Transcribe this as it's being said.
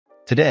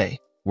Today,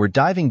 we're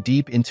diving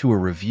deep into a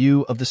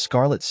review of the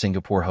Scarlet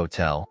Singapore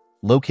Hotel,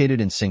 located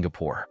in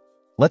Singapore.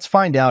 Let's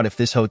find out if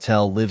this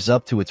hotel lives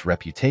up to its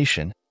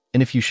reputation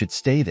and if you should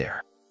stay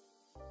there.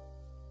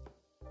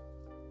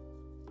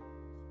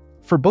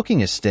 For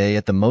booking a stay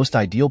at the most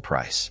ideal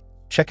price,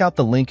 check out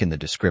the link in the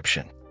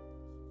description.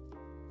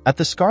 At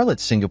the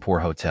Scarlet Singapore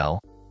Hotel,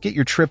 get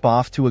your trip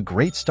off to a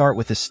great start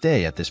with a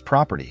stay at this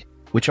property,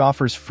 which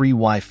offers free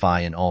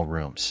Wi-Fi in all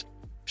rooms.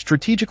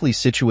 Strategically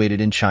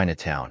situated in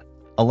Chinatown,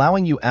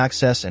 allowing you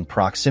access and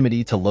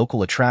proximity to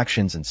local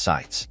attractions and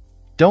sites.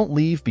 Don't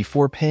leave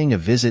before paying a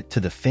visit to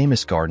the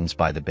famous Gardens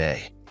by the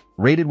Bay.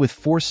 Rated with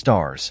 4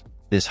 stars,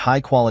 this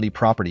high-quality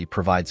property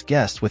provides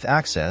guests with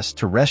access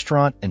to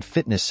restaurant and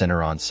fitness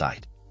center on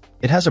site.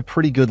 It has a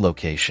pretty good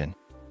location.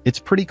 It's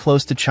pretty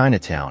close to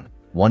Chinatown,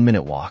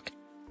 1-minute walk.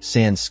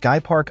 Sands Sky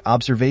Park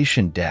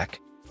Observation Deck,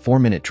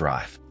 4-minute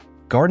drive.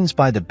 Gardens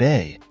by the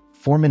Bay,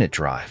 4-minute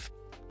drive.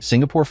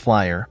 Singapore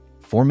Flyer,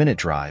 4-minute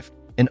drive,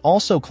 and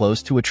also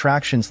close to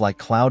attractions like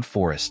Cloud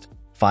Forest,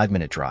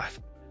 5-minute drive.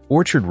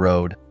 Orchard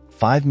Road,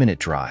 5-minute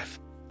drive.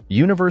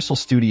 Universal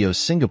Studios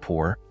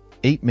Singapore,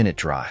 8-minute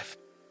drive.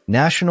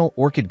 National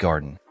Orchid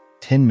Garden,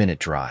 10-minute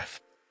drive.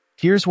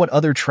 Here's what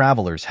other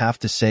travelers have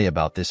to say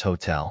about this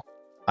hotel.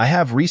 I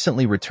have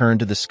recently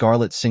returned to the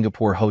Scarlet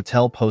Singapore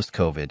Hotel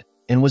post-COVID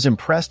and was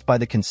impressed by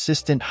the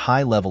consistent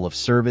high level of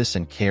service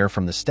and care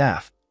from the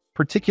staff,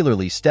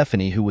 particularly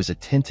Stephanie, who was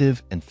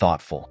attentive and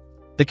thoughtful.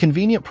 The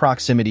convenient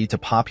proximity to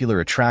popular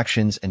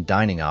attractions and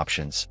dining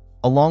options,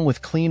 along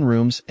with clean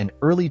rooms and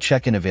early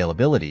check-in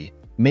availability,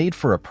 made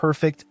for a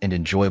perfect and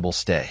enjoyable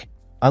stay.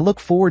 I look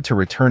forward to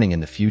returning in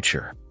the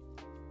future.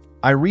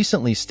 I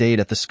recently stayed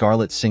at the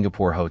Scarlet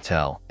Singapore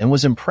Hotel and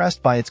was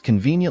impressed by its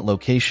convenient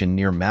location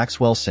near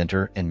Maxwell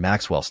Center and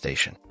Maxwell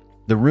Station.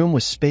 The room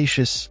was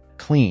spacious,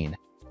 clean,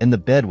 and the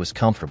bed was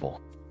comfortable.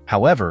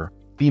 However,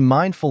 be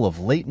mindful of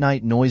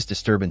late-night noise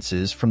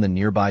disturbances from the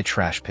nearby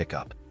trash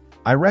pickup.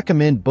 I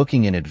recommend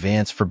booking in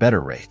advance for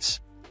better rates.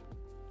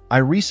 I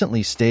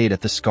recently stayed at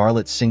the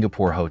Scarlet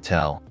Singapore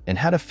Hotel and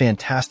had a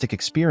fantastic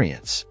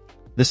experience.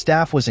 The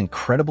staff was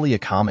incredibly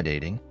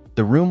accommodating,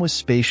 the room was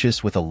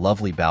spacious with a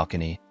lovely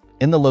balcony,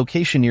 and the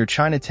location near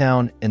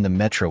Chinatown and the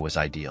metro was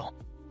ideal.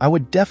 I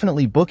would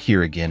definitely book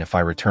here again if I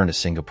return to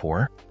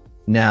Singapore.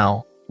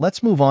 Now,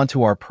 let's move on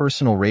to our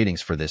personal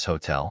ratings for this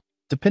hotel,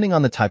 depending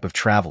on the type of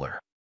traveler.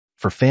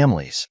 For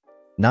families,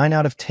 9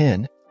 out of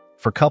 10.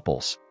 For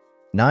couples,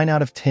 9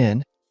 out of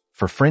 10.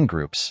 For friend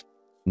groups,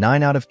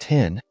 9 out of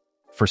 10.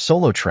 For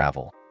solo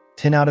travel,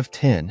 10 out of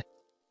 10.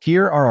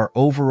 Here are our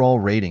overall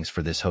ratings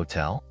for this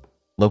hotel.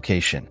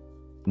 Location,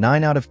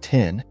 9 out of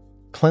 10.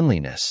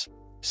 Cleanliness,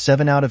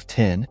 7 out of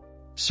 10.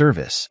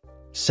 Service,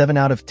 7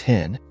 out of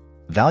 10.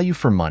 Value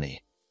for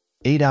money,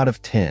 8 out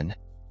of 10.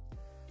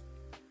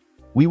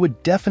 We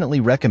would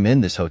definitely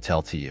recommend this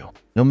hotel to you,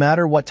 no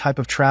matter what type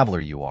of traveler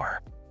you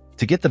are.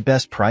 To get the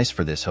best price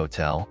for this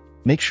hotel,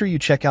 make sure you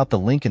check out the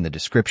link in the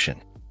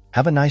description.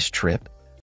 Have a nice trip.